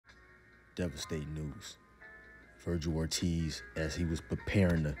Devastating news. Vergil Ortiz, as he was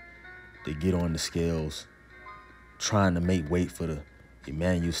preparing to get on the scales, trying to make weight for the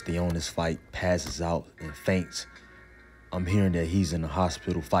Elimantas Stanionis fight, passes out and faints. I'm hearing that he's in the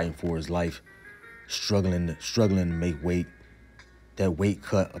hospital fighting for his life, struggling to make weight. That weight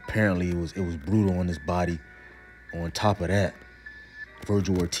cut, apparently it was brutal on his body. On top of that,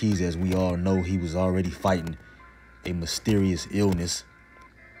 Vergil Ortiz, as we all know, he was already fighting a mysterious illness.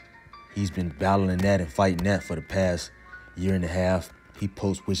 He's been battling that and fighting that for the past year and a half.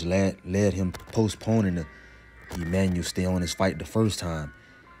 Which led him postponing the Elimantas Stanionis fight the first time.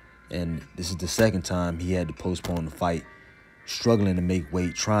 And this is the second time he had to postpone the fight, struggling to make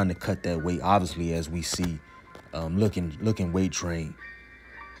weight, trying to cut that weight, obviously, as we see, looking weight trained.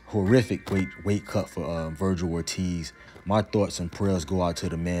 Horrific weight cut for Vergil Ortiz. My thoughts and prayers go out to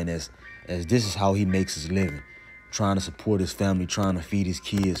the man as this is how he makes his living, trying to support his family, trying to feed his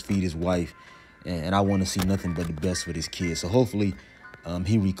kids, feed his wife, and I want to see nothing but the best for this kid. So hopefully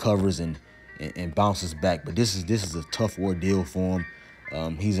he recovers and bounces back. But this is a tough ordeal for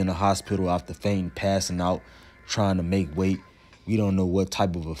him. He's in the hospital after fainting, passing out, trying to make weight. We don't know what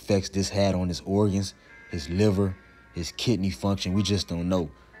type of effects this had on his organs, his liver, his kidney function. We just don't know.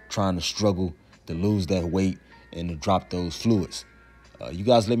 Trying to struggle to lose that weight and to drop those fluids. You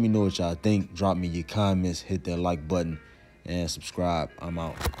guys let me know what y'all think. Drop me your comments, hit that like button, and subscribe. I'm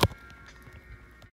out.